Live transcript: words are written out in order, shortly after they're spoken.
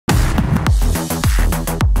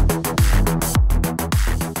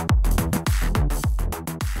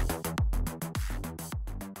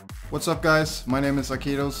What's up guys, my name is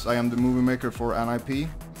Akidos, I am the movie maker for NIP.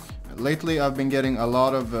 Lately I've been getting a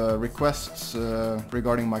lot of requests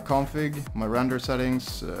regarding my config, my render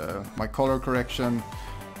settings, my color correction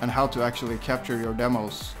and how to actually capture your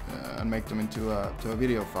demos and make them into a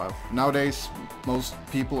video file. Nowadays most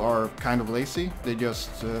people are kind of lazy, they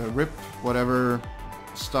just rip whatever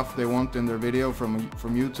stuff they want in their video from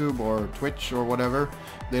YouTube or Twitch or whatever.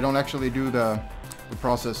 They don't actually do the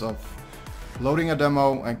process of loading a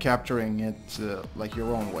demo and capturing it like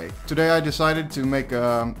your own way. Today I decided to make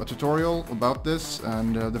a tutorial about this,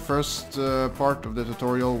 and the first part of the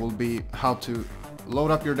tutorial will be how to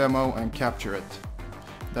load up your demo and capture it.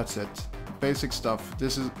 That's it. Basic stuff.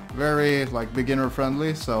 This is very beginner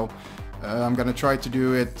friendly, so I'm gonna try to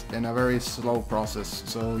do it in a very slow process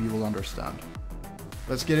so you will understand.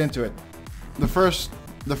 Let's get into it. The first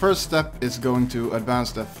step is going to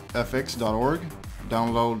advancedfx.org,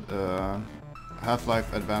 download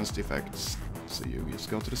Half-Life Advanced Effects. So you just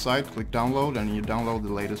go to the site, click download, and you download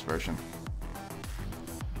the latest version.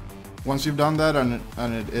 Once you've done that and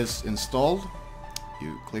it is installed,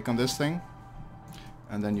 you click on this thing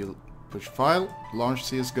and then you push file, launch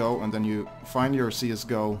CSGO, and then you find your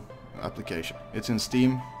CSGO application. It's in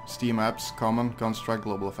Steam Apps, Common, Counter-Strike,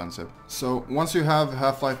 Global Offensive. So once you have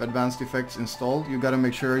Half-Life Advanced Effects installed, you gotta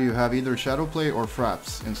make sure you have either Shadowplay or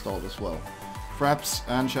Fraps installed as well. Fraps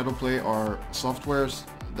and Shadowplay are softwares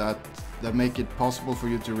that make it possible for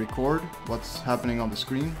you to record what's happening on the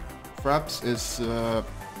screen. Fraps is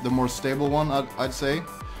the more stable one, I'd say.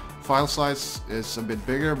 File size is a bit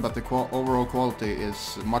bigger, but the overall quality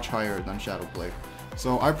is much higher than Shadowplay.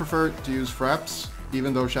 So I prefer to use Fraps,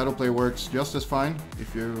 even though Shadowplay works just as fine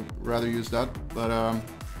if you rather use that. But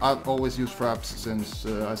I've always used Fraps since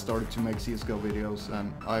I started to make CSGO videos,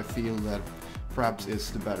 and I feel that Fraps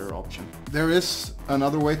is the better option. There is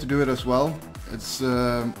another way to do it as well. It's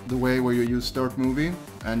the way where you use Start Movie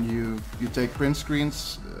and you take print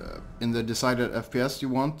screens in the decided FPS you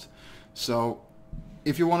want. So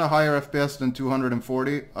if you want a higher FPS than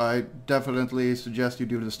 240, I definitely suggest you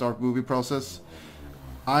do the Start Movie process.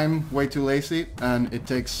 I'm way too lazy and it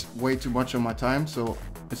takes way too much of my time, so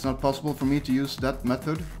it's not possible for me to use that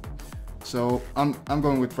method. So I'm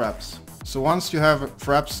going with Fraps. So once you have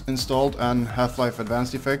Fraps installed and Half-Life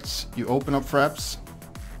Advanced Effects, you open up Fraps.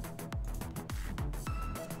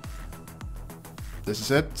 This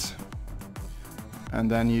is it. And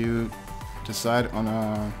then you decide on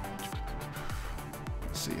a,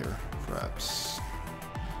 let's see here, Fraps.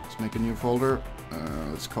 Let's make a new folder.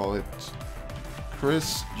 Let's call it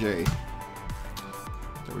Chris J.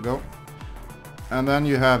 There we go. And then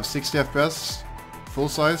you have 60 FPS, full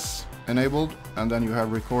size, enabled, and then you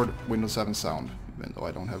have record Windows 7 sound, even though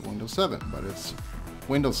I don't have Windows 7, but it's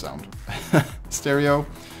Windows sound. Stereo.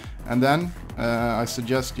 And then I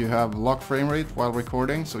suggest you have lock frame rate while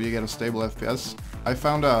recording, so you get a stable FPS. I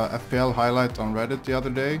found a FPL highlight on Reddit the other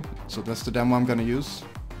day, so that's the demo I'm gonna use.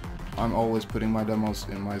 I'm always putting my demos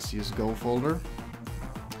in my CSGO folder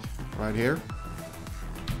right here.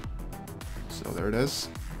 So there it is.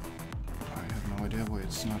 I have no idea why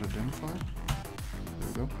it's not identified. There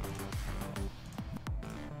we go.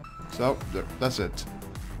 So there, that's it.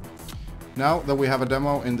 Now that we have a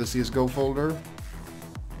demo in the CSGO folder,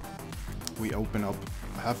 we open up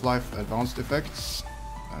Half-Life Advanced Effects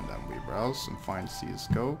and then we browse and find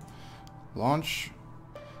CSGO, launch,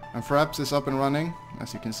 and Fraps is up and running,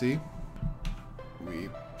 as you can see. We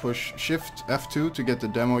push Shift F2 to get the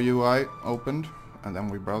demo UI opened, and then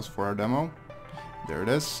we browse for our demo. There it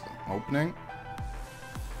is, opening.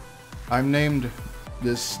 I've named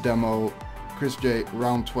this demo Chris J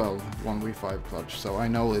round 12 1v5 clutch, so I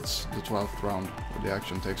know it's the 12th round where the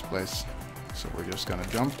action takes place. So we're just gonna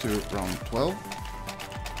jump to round 12.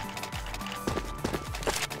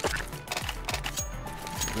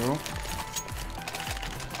 There we go.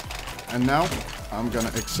 And now I'm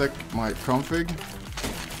gonna exec my config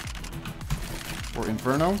for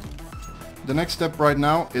Inferno. The next step right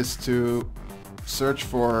now is to search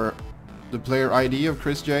for the player ID of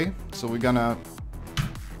Chris J. So we're gonna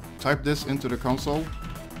type this into the console.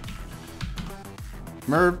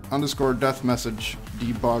 merv_death message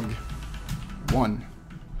debug 1.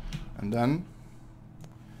 And then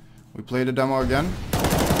we play the demo again.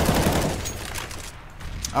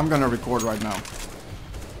 I'm gonna record right now.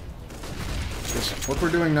 What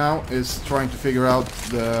we're doing now is trying to figure out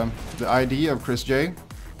the ID of Chris J.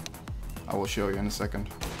 I will show you in a second.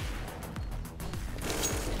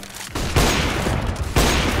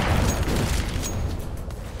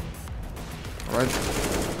 Alright,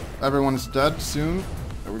 everyone is dead soon.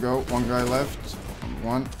 There we go, one guy left.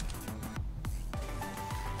 One.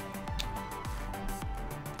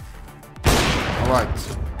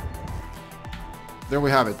 Alright. There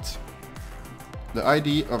we have it. The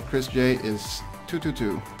ID of Chris J is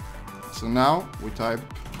 222. So now we type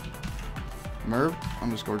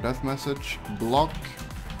merv_deathmessage block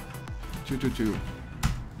 222.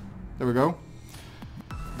 There we go.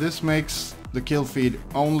 This makes the kill feed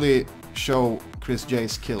only show Chris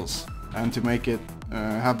J's kills, and to make it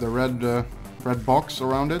have the red box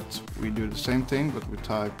around it, we do the same thing, but we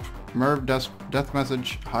type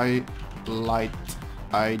merv_deathmessage highlight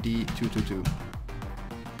ID 222.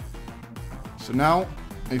 So now,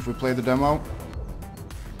 if we play the demo,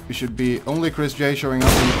 it should be only Chris J showing up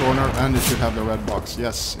in the corner, and it should have the red box.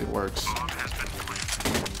 Yes, it works.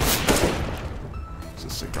 It's a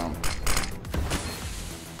sick round.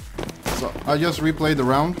 So I just replayed the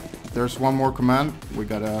round. There's one more command we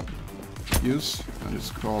gotta use, and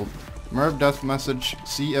it's called merv_deathmessage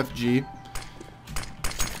CFG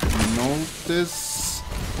notice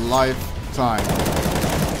lifetime.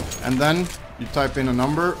 And then you type in a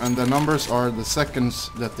number, and the numbers are the seconds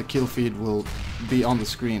that the kill feed will be on the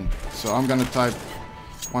screen. So I'm gonna type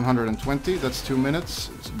 120, that's 2 minutes.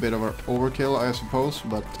 It's a bit of an overkill, I suppose,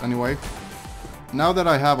 but anyway. Now that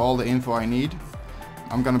I have all the info I need,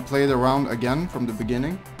 I'm gonna play the round again from the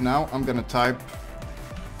beginning. Now I'm gonna type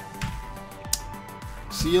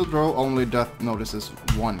sealed row only death notices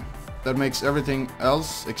 1. That makes everything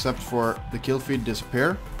else except for the kill feed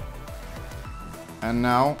disappear. And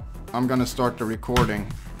now I'm gonna start the recording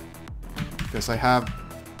because I have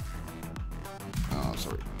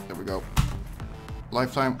there we go,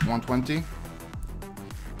 lifetime 120,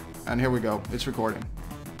 and here we go, it's recording.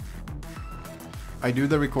 I do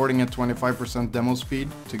the recording at 25% demo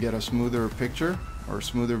speed to get a smoother picture or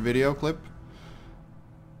smoother video clip.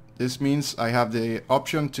 This means I have the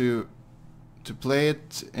option to play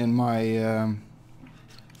it in my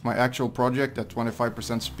my actual project at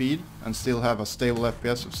 25% speed and still have a stable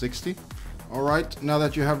FPS of 60. Alright, now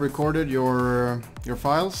that you have recorded your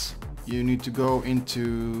files, you need to go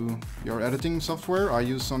into your editing software. I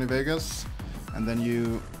use Sony Vegas, and then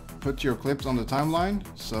you put your clips on the timeline.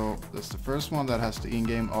 So that's the first one that has the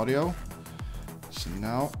in-game audio. So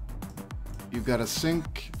now you've got to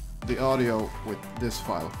sync the audio with this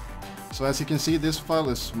file. So as you can see, this file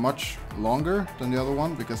is much longer than the other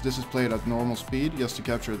one because this is played at normal speed just to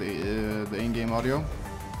capture the in-game audio.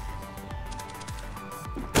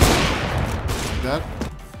 Like that.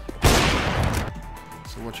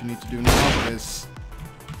 So what you need to do now is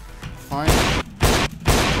find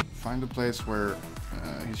the place where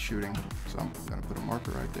he's shooting. So I'm gonna put a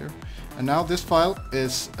marker right there. And now this file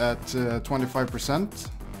is at 25%.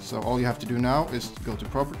 So all you have to do now is go to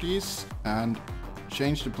properties and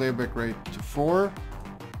change the playback rate to 4,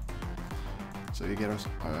 so you get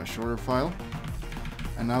a shorter file.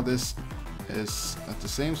 And now this is at the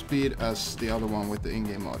same speed as the other one with the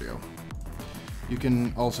in-game audio. You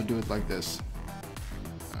can also do it like this.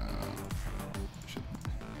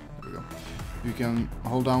 There we go. You can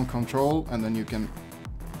hold down Control and then you can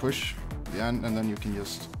push the end, and then you can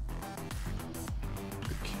just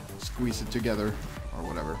squeeze it together or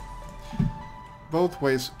whatever. Both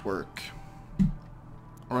ways work.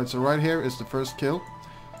 Alright, so right here is the first kill.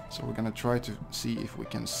 So we're gonna try to see if we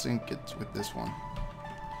can sync it with this one.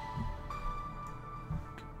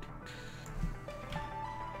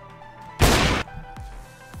 Right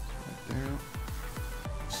there.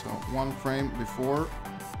 So 1 frame before.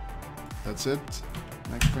 That's it.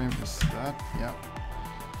 Next frame is that. Yeah.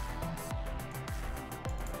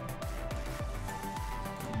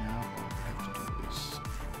 And now all we have to do is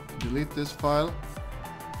delete this file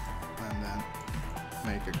and then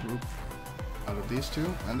make a group out of these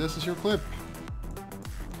two, and this is your clip.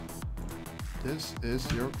 This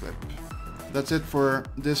is your clip. That's it for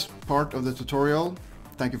this part of the tutorial.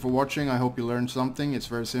 Thank you for watching. I hope you learned something. It's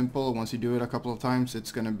very simple. Once you do it a couple of times,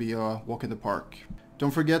 it's gonna be a walk in the park.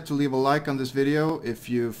 Don't forget to leave a like on this video if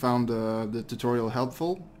you found the tutorial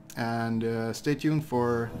helpful, and stay tuned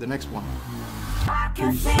for the next one.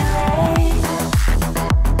 Peace.